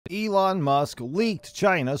Elon Musk leaked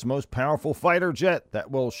China's most powerful fighter jet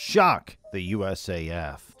that will shock the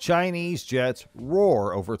USAF. Chinese jets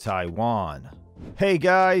roar over Taiwan. Hey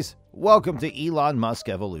guys, welcome to Elon Musk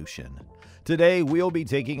Evolution. Today we'll be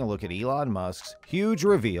taking a look at Elon Musk's huge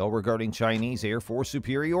reveal regarding Chinese Air Force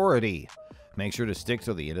superiority. Make sure to stick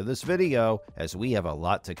to the end of this video as we have a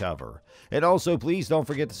lot to cover. And also please don't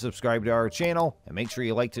forget to subscribe to our channel and make sure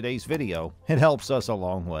you like today's video. It helps us a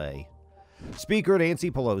long way. Speaker Nancy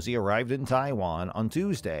Pelosi arrived in Taiwan on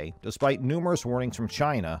Tuesday despite numerous warnings from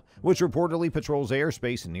China, which reportedly patrols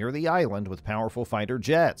airspace near the island with powerful fighter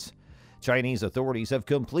jets. Chinese authorities have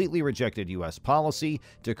completely rejected U.S. policy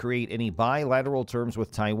to create any bilateral terms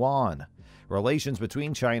with Taiwan. Relations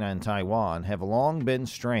between China and Taiwan have long been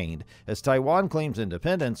strained as Taiwan claims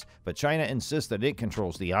independence, but China insists that it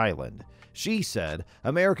controls the island. She said,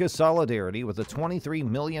 America's solidarity with the 23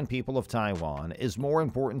 million people of Taiwan is more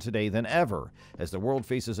important today than ever, as the world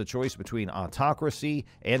faces a choice between autocracy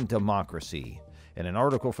and democracy. In an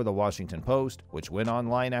article for the Washington Post, which went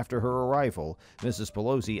online after her arrival, Mrs.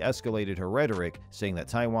 Pelosi escalated her rhetoric, saying that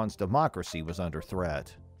Taiwan's democracy was under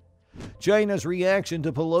threat. China's reaction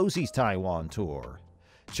to Pelosi's Taiwan tour.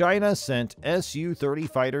 China sent Su-30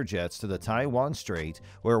 fighter jets to the Taiwan Strait,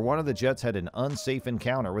 where one of the jets had an unsafe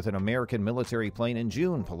encounter with an American military plane in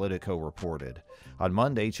June, Politico reported. On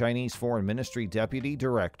Monday, Chinese Foreign Ministry Deputy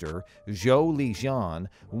Director Zhou Lijian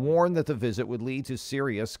warned that the visit would lead to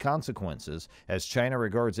serious consequences, as China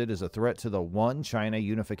regards it as a threat to the One China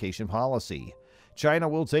unification policy. China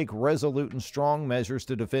will take resolute and strong measures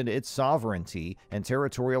to defend its sovereignty and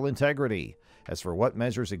territorial integrity. As for what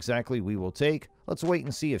measures exactly we will take, let's wait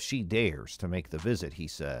and see if she dares to make the visit, he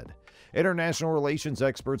said. International relations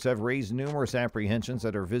experts have raised numerous apprehensions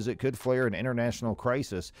that her visit could flare an international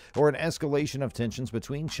crisis or an escalation of tensions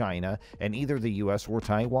between China and either the U.S. or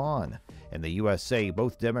Taiwan. In the USA,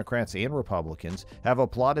 both Democrats and Republicans have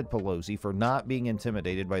applauded Pelosi for not being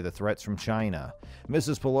intimidated by the threats from China.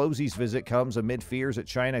 Mrs. Pelosi's visit comes amid fears that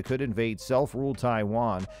China could invade self-ruled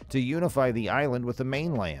Taiwan to unify the island with the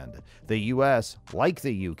mainland. The U.S., like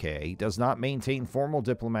the U.K., does not maintain formal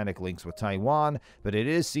diplomatic links with Taiwan, but it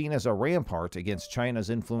is seen as a rampart against China's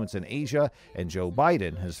influence in Asia, and Joe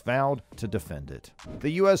Biden has vowed to defend it. The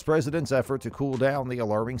U.S. president's effort to cool down the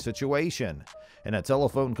alarming situation. In a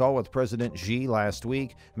telephone call with President Xi last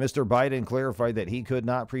week, Mr. Biden clarified that he could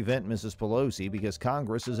not prevent Mrs. Pelosi because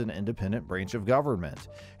Congress is an independent branch of government.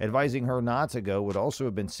 Advising her not to go would also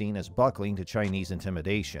have been seen as buckling to Chinese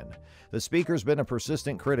intimidation. The speaker's been a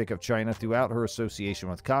persistent critic of China throughout her association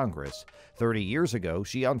with Congress. 30 years ago,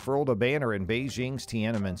 she unfurled a banner in Beijing's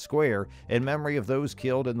Tiananmen Square in memory of those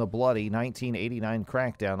killed in the bloody 1989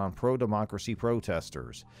 crackdown on pro-democracy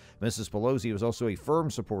protesters. Mrs. Pelosi was also a firm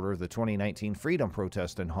supporter of the 2019 freedom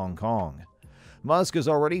protest in Hong Kong. Musk has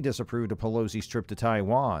already disapproved of Pelosi's trip to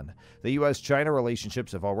Taiwan. The U.S.-China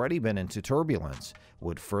relationships have already been into turbulence,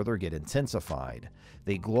 would further get intensified.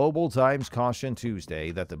 The Global Times cautioned Tuesday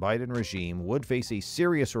that the Biden regime would face a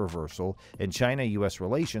serious reversal in China-U.S.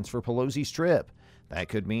 relations for Pelosi's trip. That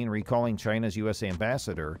could mean recalling China's U.S.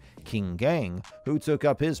 ambassador, Qin Gang, who took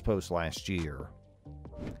up his post last year.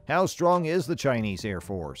 How strong is the Chinese Air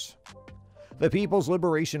Force? The People's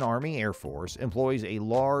Liberation Army Air Force employs a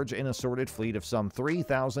large and assorted fleet of some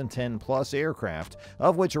 3,010-plus aircraft,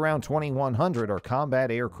 of which around 2,100 are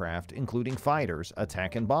combat aircraft, including fighters,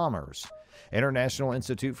 attack and bombers. International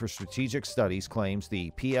Institute for Strategic Studies claims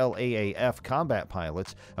the PLAAF combat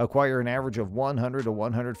pilots acquire an average of 100 to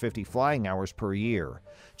 150 flying hours per year.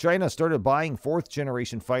 China started buying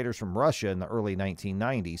fourth-generation fighters from Russia in the early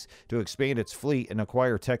 1990s to expand its fleet and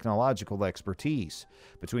acquire technological expertise.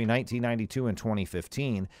 Between 1992 and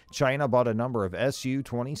 2015, China bought a number of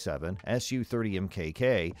Su-27, Su-30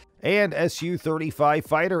 MKK, and Su-35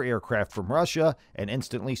 fighter aircraft from Russia and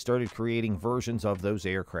instantly started creating versions of those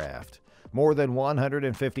aircraft. More than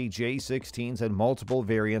 150 J-16s and multiple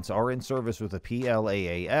variants are in service with the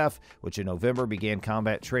PLAAF, which in November began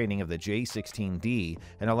combat training of the J-16D,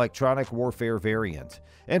 an electronic warfare variant.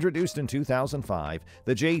 Introduced in 2005,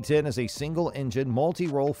 the J-10 is a single-engine,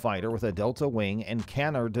 multi-role fighter with a delta wing and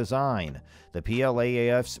canard design. The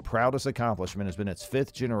PLAAF's proudest accomplishment has been its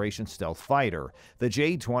fifth-generation stealth fighter, the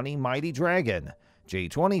J-20 Mighty Dragon.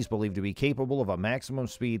 J-20 is believed to be capable of a maximum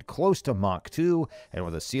speed close to Mach 2 and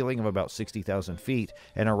with a ceiling of about 60,000 feet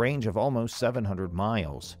and a range of almost 700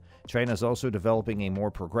 miles. China is also developing a more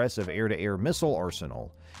progressive air-to-air missile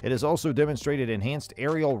arsenal. It has also demonstrated enhanced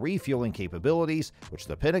aerial refueling capabilities, which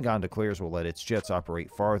the Pentagon declares will let its jets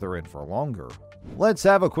operate farther and for longer. Let's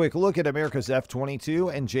have a quick look at America's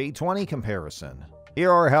F-22 and J-20 comparison. Here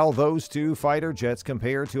are how those two fighter jets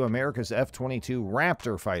compare to America's F-22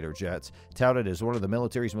 Raptor fighter jets, touted as one of the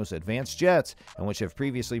military's most advanced jets and which have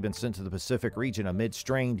previously been sent to the Pacific region amid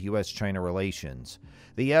strained U.S.-China relations.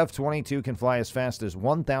 The F-22 can fly as fast as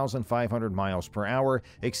 1,500 miles per hour,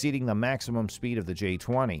 exceeding the maximum speed of the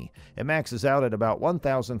J-20. It maxes out at about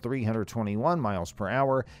 1,321 miles per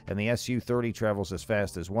hour, and the Su-30 travels as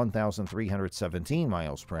fast as 1,317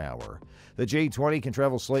 miles per hour. The J-20 can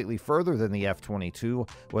travel slightly further than the F-22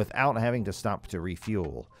 without having to stop to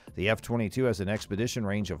refuel. The F-22 has an expedition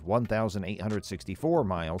range of 1,864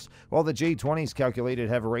 miles, while the J-20 is calculated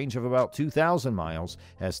to have a range of about 2,000 miles,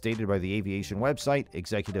 as stated by the aviation website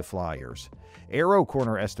Executive Flyers.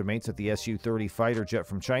 AeroCorner estimates that the Su-30 fighter jet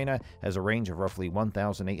from China has a range of roughly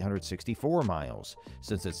 1,864 miles.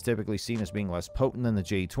 Since it's typically seen as being less potent than the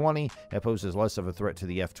J-20, it poses less of a threat to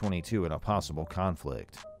the F-22 in a possible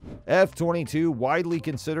conflict. F-22 widely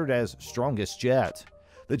considered as strongest jet.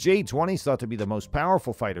 The J-20 is thought to be the most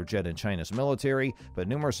powerful fighter jet in China's military, but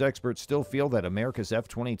numerous experts still feel that America's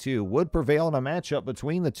F-22 would prevail in a matchup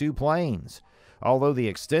between the two planes. Although the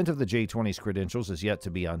extent of the J-20's credentials is yet to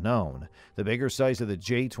be unknown, the bigger size of the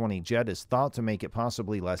J-20 jet is thought to make it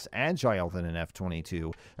possibly less agile than an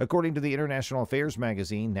F-22, according to the international affairs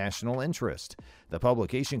magazine National Interest. The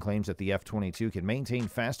publication claims that the F-22 can maintain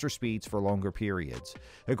faster speeds for longer periods.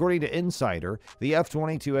 According to Insider, the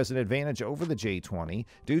F-22 has an advantage over the J-20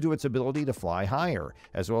 due to its ability to fly higher,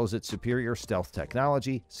 as well as its superior stealth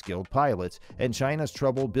technology, skilled pilots, and China's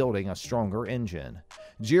trouble building a stronger engine.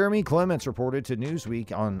 Jeremy Clements reported to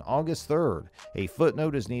Newsweek on August 3rd, a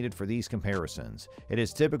footnote is needed for these comparisons. It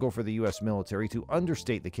is typical for the U.S. military to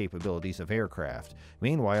understate the capabilities of aircraft.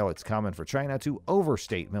 Meanwhile, it's common for China to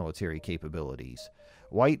overstate military capabilities.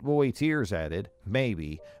 White Boy Tears added,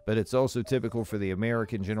 maybe, but it's also typical for the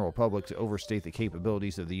American general public to overstate the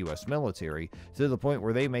capabilities of the U.S. military to the point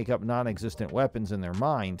where they make up non-existent weapons in their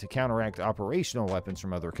mind to counteract operational weapons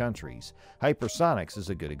from other countries. Hypersonics is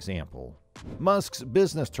a good example. Musk's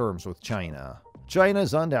business terms with China. China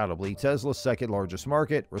is undoubtedly Tesla's second largest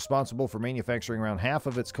market, responsible for manufacturing around half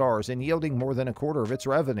of its cars and yielding more than a quarter of its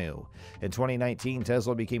revenue. In 2019,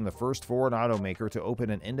 Tesla became the first foreign automaker to open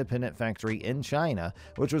an independent factory in China,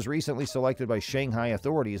 which was recently selected by Shanghai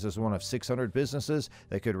authorities as one of 600 businesses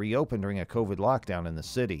that could reopen during a COVID lockdown in the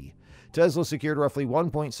city. Tesla secured roughly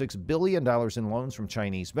 $1.6 billion in loans from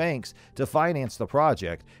Chinese banks to finance the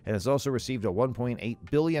project and has also received a $1.8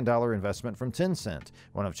 billion investment from Tencent,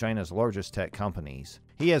 one of China's largest tech companies.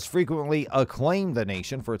 He has frequently acclaimed the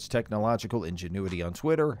nation for its technological ingenuity on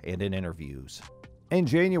Twitter and in interviews. In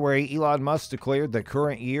January, Elon Musk declared the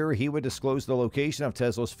current year he would disclose the location of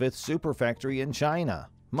Tesla's fifth superfactory in China.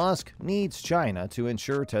 Musk needs China to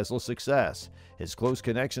ensure Tesla's success. His close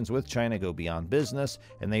connections with China go beyond business,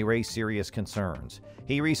 and they raise serious concerns.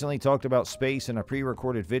 He recently talked about space in a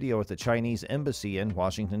pre-recorded video at the Chinese embassy in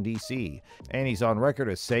Washington, D.C., and he's on record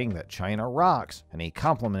as saying that China rocks, and he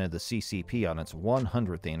complimented the CCP on its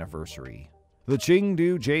 100th anniversary. The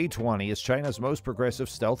Chengdu J-20 is China's most progressive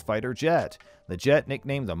stealth fighter jet. The jet,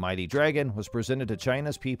 nicknamed the Mighty Dragon, was presented to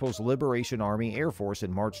China's People's Liberation Army Air Force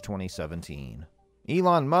in March 2017.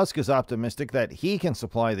 Elon Musk is optimistic that he can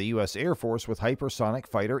supply the U.S. Air Force with hypersonic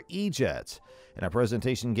fighter E-jets. In a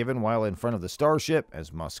presentation given while in front of the Starship,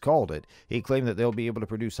 as Musk called it, he claimed that they'll be able to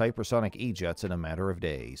produce hypersonic E-jets in a matter of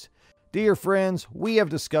days. Dear friends, we have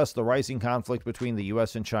discussed the rising conflict between the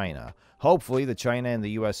U.S. and China. Hopefully, the China and the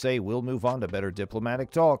USA will move on to better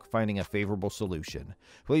diplomatic talk, finding a favorable solution.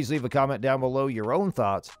 Please leave a comment down below your own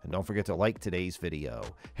thoughts, and don't forget to like today's video.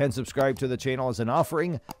 And subscribe to the channel as an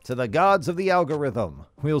offering to the gods of the algorithm.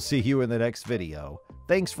 We'll see you in the next video.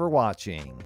 Thanks for watching.